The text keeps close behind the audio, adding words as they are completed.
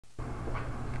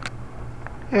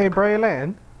Hey,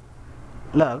 Braylon.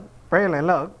 Look, Braylon,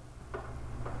 look.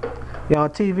 You on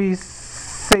TV,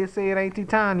 say it ain't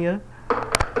Titania.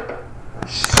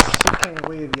 She can't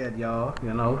wave yet, y'all,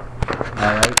 you know.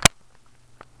 Alright.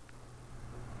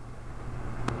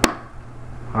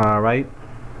 Alright.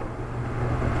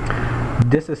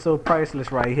 This is so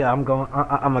priceless right here. I'm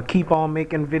gonna keep on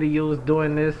making videos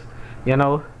doing this, you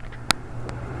know.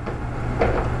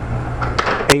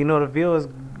 And you know the viewers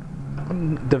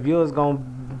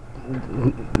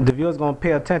gonna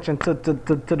pay attention to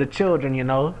the children, you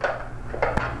know.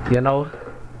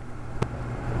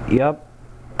 Yep.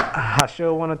 I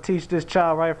sure want to teach this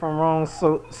child right from wrong.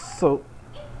 So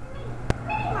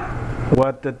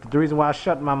what the reason why I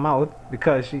shut my mouth,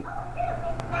 because she.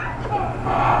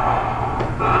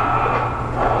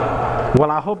 Well,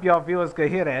 I hope y'all viewers could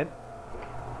hear that.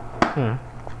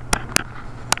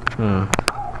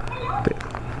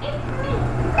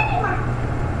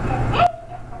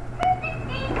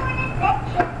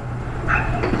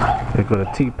 There go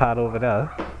the teapot over there.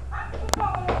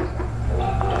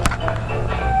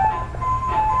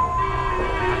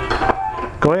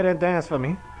 Go ahead and dance for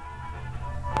me.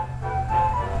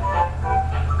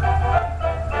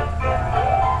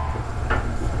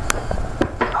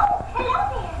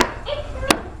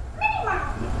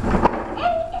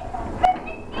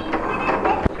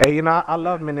 Hey, you know, I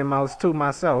love Minnie Mouse too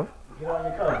myself. Get on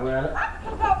your coat, Brandon.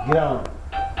 Get on it.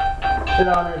 Sit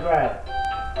on it and grab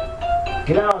it.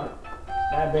 Get on it.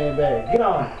 That baby. Get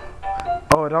on it.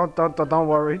 Oh, don't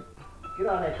worry. Get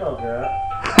on that coat, girl.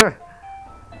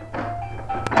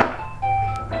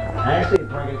 I ain't say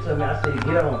bring it to me. I say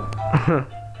get on it.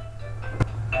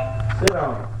 Sit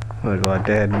on it. Look at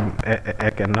that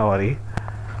acting naughty.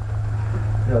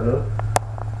 Hello.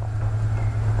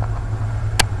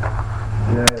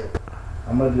 Yeah,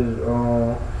 I'm gonna just I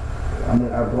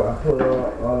put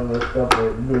all of the stuff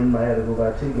that you might have to go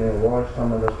by chicken and wash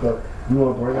some of the stuff. You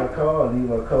wanna bring a car or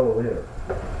leave a car over here?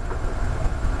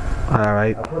 All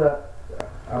right. I put it.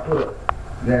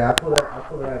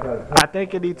 I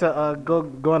think you need to go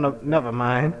in the, never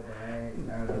mind.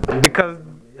 Because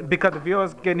the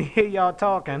viewers can hear y'all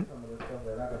talking.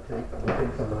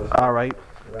 All right.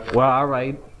 Well, all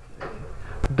right.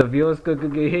 The viewers could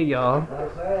hear y'all. I'm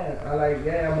saying, I'm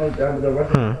gonna the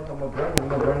rest of the stuff I'm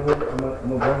gonna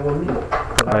bring with me.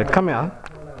 All right, come here.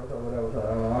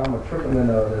 I'm a trickle in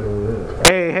over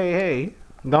here. Hey.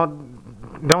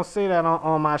 Don't say that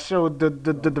on my show.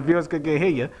 The viewers could hear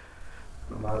you.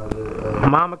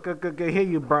 Mama could hear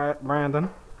you, Brandon.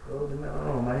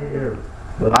 My head hurt.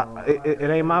 It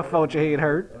ain't my fault your head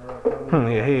hurt.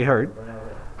 Your head hurt.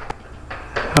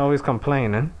 Always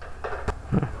complaining.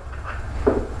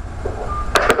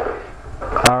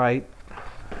 All right.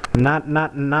 Not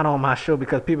on my show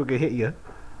because people can hit you.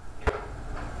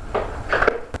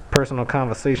 Personal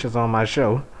conversations on my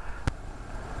show.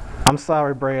 I'm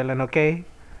sorry, Braylon, okay?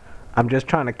 I'm just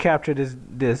trying to capture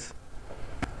this.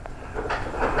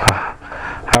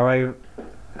 All right.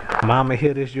 Mama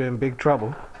hear this, you're in big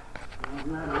trouble.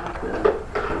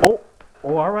 Oh,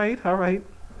 all right.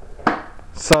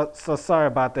 So sorry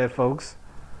about that, folks.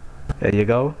 There you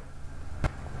go.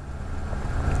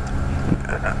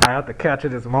 I have to capture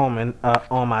this moment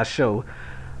on my show.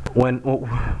 When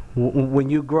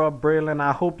you grow up, Braylon,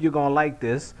 I hope you're gonna like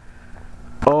this.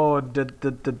 Oh,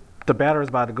 the battery's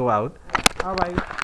about to go out. All right.